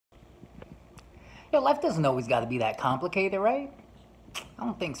Yo, life doesn't always got to be that complicated, right? I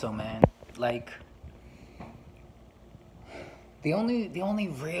don't think so, man. Like the only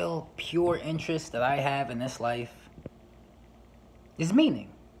real pure interest that I have in this life is meaning.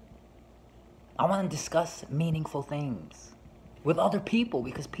 I want to discuss meaningful things with other people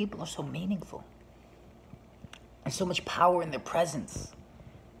because people are so meaningful. There's so much power in their presence.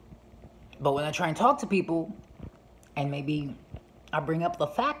 But when I try and talk to people and maybe I bring up the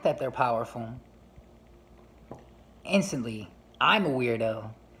fact that they're powerful, instantly I'm a weirdo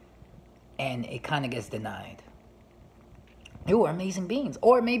and it kind of gets denied. Who are amazing beings,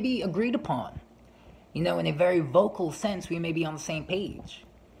 or it may be agreed upon. In a very vocal sense, we may be on the same page.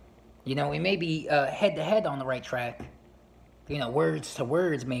 We may be head to head on the right track. Words to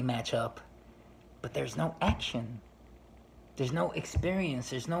words may match up, but there's no action. There's no experience.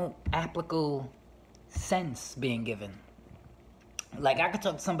 There's no applicable sense being given. Like, I could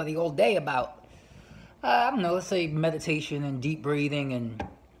talk to somebody all day about, I don't know, let's say meditation and deep breathing and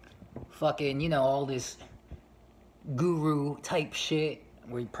fucking, all this guru type shit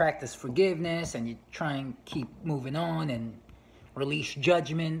where you practice forgiveness and you try and keep moving on and release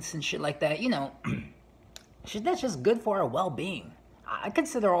judgments and shit like that. Shit that's just good for our well-being. I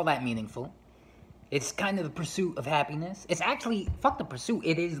consider all that meaningful. It's kind of the pursuit of happiness. It's actually, fuck the pursuit,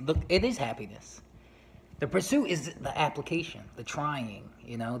 it is happiness. The pursuit is the application, the trying,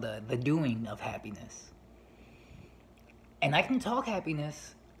 the doing of happiness. And I can talk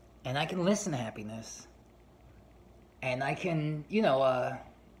happiness, and I can listen to happiness, and I can,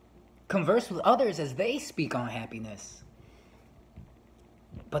 converse with others as they speak on happiness.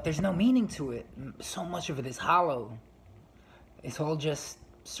 But there's no meaning to it. So much of it is hollow. It's all just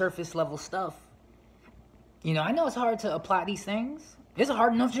surface level stuff. I know it's hard to apply these things. It's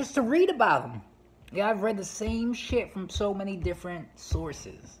hard enough just to read about them. Yeah, I've read the same shit from so many different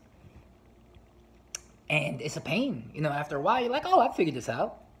sources. And it's a pain. After a while, you're like, oh, I figured this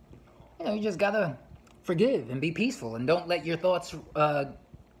out. You just gotta forgive and be peaceful and don't let your thoughts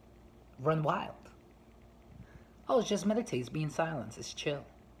run wild. Oh, it's just meditate, it's be in silence, it's chill.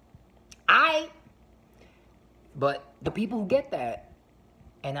 But the people who get that,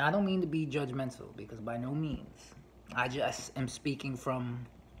 and I don't mean to be judgmental because by no means, I just am speaking from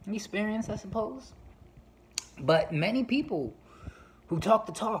experience, I suppose. But many people who talk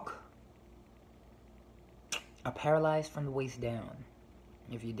the talk are paralyzed from the waist down,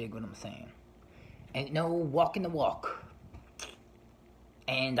 if you dig what I'm saying. Ain't no walking the walk.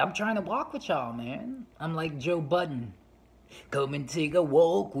 And I'm trying to walk with y'all, man. I'm like Joe Budden. Come and take a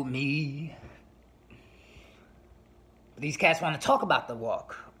walk with me. But these cats want to talk about the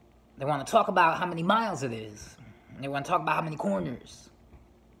walk. They want to talk about how many miles it is. They want to talk about how many corners.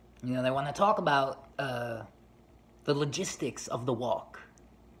 They want to talk about the logistics of the walk.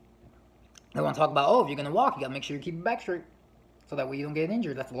 They want to talk about, if you're going to walk, you got to make sure you keep your back straight. So that way you don't get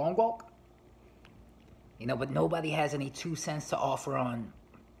injured. That's a long walk. But nobody has any 2 cents to offer on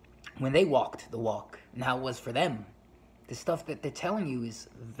when they walked the walk and how it was for them. The stuff that they're telling you is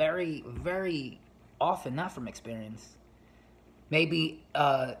very, very often not from experience. Maybe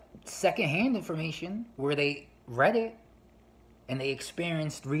secondhand information where they read it and they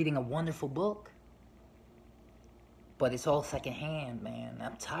experienced reading a wonderful book. But it's all secondhand, man.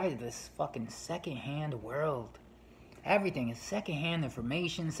 I'm tired of this fucking secondhand world. Everything is secondhand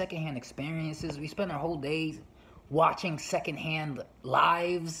information, secondhand experiences. We spend our whole days watching secondhand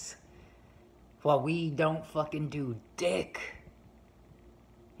lives while we don't fucking do dick.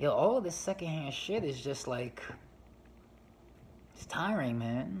 All of this secondhand shit is just like, it's tiring,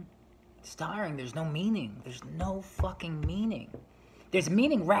 man. It's tiring. There's no meaning. There's no fucking meaning. There's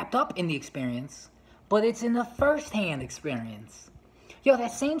meaning wrapped up in the experience, but it's in the first-hand experience.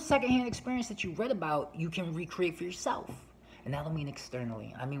 That same secondhand experience that you read about, you can recreate for yourself. And I don't mean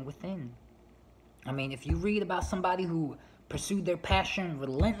externally, I mean within. If you read about somebody who pursued their passion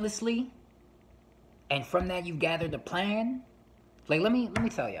relentlessly, and from that you gathered a plan, like let me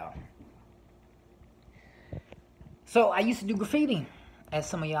tell y'all. So I used to do graffiti, as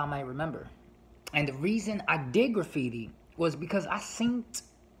some of y'all might remember. And the reason I did graffiti was because I synced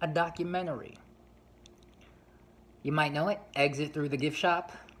a documentary. You might know it, Exit Through the Gift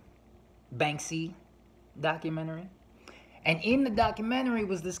Shop, Banksy documentary. And in the documentary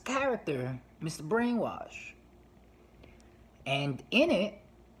was this character, Mr. Brainwash. And in it,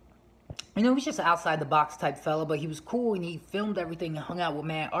 he was just an outside the box type fella, but he was cool and he filmed everything and hung out with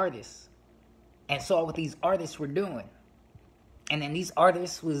mad artists. And saw what these artists were doing. And then these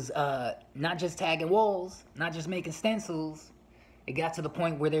artists was not just tagging walls, not just making stencils. It got to the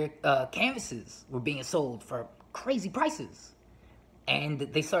point where their canvases were being sold for crazy prices. And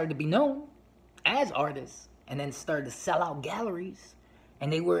they started to be known. as artists and then started to sell out galleries,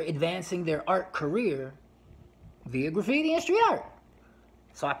 and they were advancing their art career via graffiti and street art.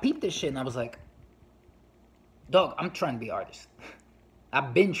 So I peeped this shit and I was like, dog, I'm trying to be an artist.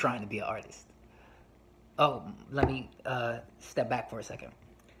 I've been trying to be an artist. Oh, let me step back for a second.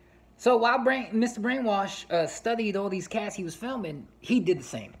 So while Mr. Brainwash studied all these cats he was filming, he did the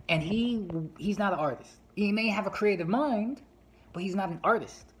same. And he's not an artist. He may have a creative mind, but he's not an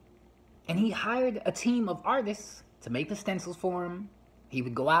artist. And he hired a team of artists to make the stencils for him. He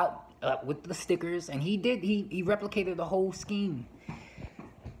would go out with the stickers, and he replicated the whole scheme.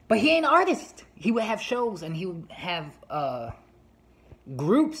 But he ain't an artist. He would have shows, and he would have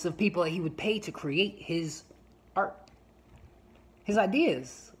groups of people that he would pay to create his art, his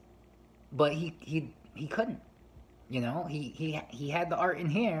ideas. But he couldn't. You know, he had the art in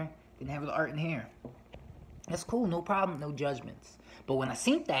here, didn't have the art in here. That's cool, no problem, no judgments. But when I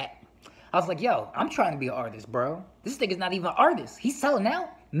seen that, I was like, yo, I'm trying to be an artist, bro. This nigga's not even an artist. He's selling out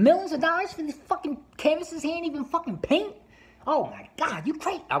millions of dollars for these fucking canvases he ain't even fucking paint. Oh my God, you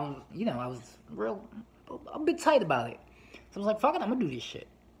crazy. I was a bit tight about it. So I was like, fuck it, I'm gonna do this shit.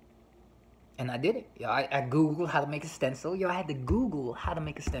 And I did it. Yo, I Googled how to make a stencil. Yo, I had to Google how to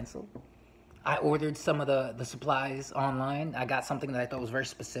make a stencil. I ordered some of the supplies online. I got something that I thought was very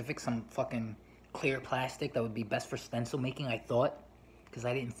specific, some fucking clear plastic that would be best for stencil making, I thought. Because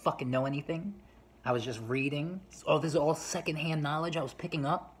I didn't fucking know anything. I was just reading. Oh, this is all secondhand knowledge I was picking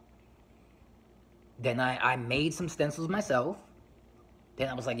up. Then I made some stencils myself. Then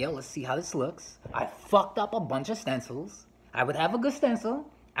I was like, yo, let's see how this looks. I fucked up a bunch of stencils. I would have a good stencil.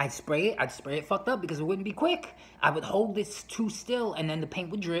 I'd spray it fucked up because it wouldn't be quick. I would hold this too still and then the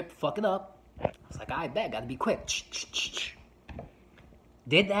paint would drip, fuck it up. I was like, I bet, gotta be quick.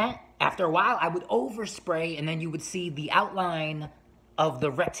 Did that. After a while, I would overspray and then you would see the outline of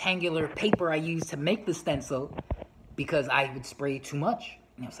the rectangular paper I used to make the stencil because I would spray too much.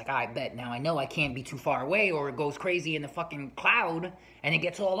 And I was like, I bet, now I know I can't be too far away or it goes crazy in the fucking cloud and it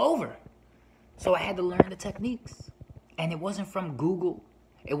gets all over. So I had to learn the techniques. And it wasn't from Google.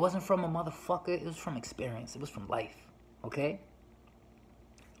 It wasn't from a motherfucker. It was from experience. It was from life. Okay?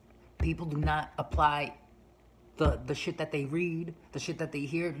 People do not apply the shit that they read, the shit that they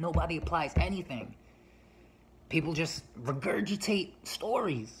hear. Nobody applies anything. People just regurgitate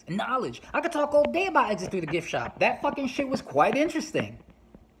stories and knowledge. I could talk all day about Exit Through the Gift Shop. That fucking shit was quite interesting.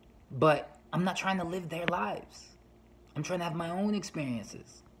 But I'm not trying to live their lives. I'm trying to have my own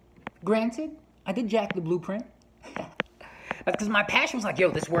experiences. Granted, I did jack the blueprint. That's because my passion was like,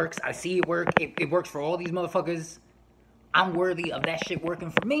 yo, this works. I see it work. It works for all these motherfuckers. I'm worthy of that shit working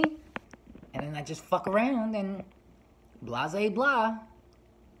for me. And then I just fuck around and blase blah.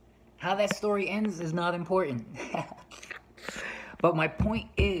 How that story ends is not important. But my point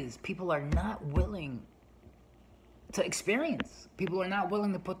is, people are not willing to experience. People are not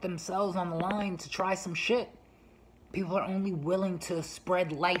willing to put themselves on the line to try some shit. People are only willing to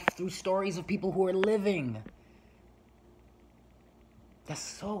spread life through stories of people who are living. That's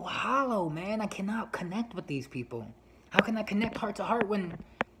so hollow, man. I cannot connect with these people. How can I connect heart to heart when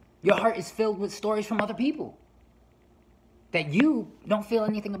your heart is filled with stories from other people that you don't feel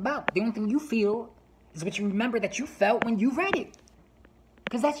anything about? The only thing you feel is what you remember that you felt when you read it.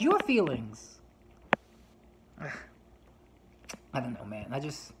 Because that's your feelings. I don't know, man.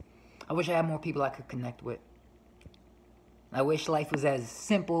 I wish I had more people I could connect with. I wish life was as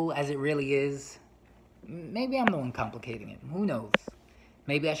simple as it really is. Maybe I'm the one complicating it. Who knows?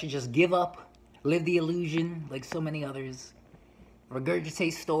 Maybe I should just give up, live the illusion like so many others,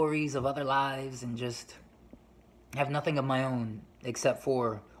 regurgitate stories of other lives, and just have nothing of my own except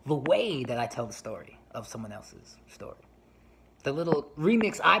for the way that I tell the story of someone else's story. The little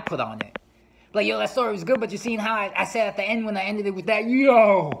remix I put on it. Like, yo, that story was good, but you seen how I said at the end when I ended it with that,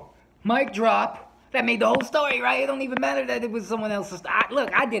 yo, mic drop. That made the whole story, right? It don't even matter that it was someone else's.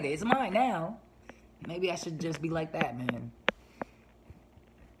 Look, I did it. It's mine now. Maybe I should just be like that, man.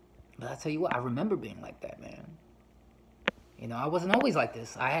 But I tell you what, I remember being like that, man. You know, I wasn't always like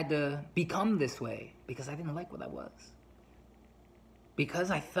this. I had to become this way because I didn't like what I was.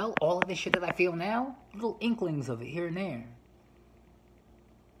 Because I felt all of the shit that I feel now, little inklings of it here and there.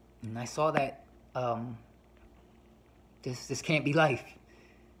 And I saw that this can't be life.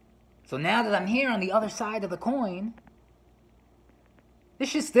 So now that I'm here on the other side of the coin, this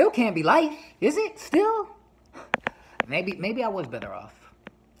shit still can't be life, is it? Still? Maybe I was better off.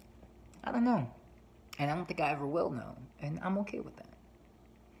 I don't know. And I don't think I ever will know. And I'm okay with that.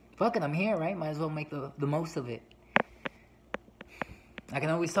 Fuck it, I'm here, right? Might as well make the most of it. I can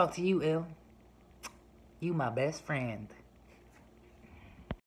always talk to you, Il. You my best friend.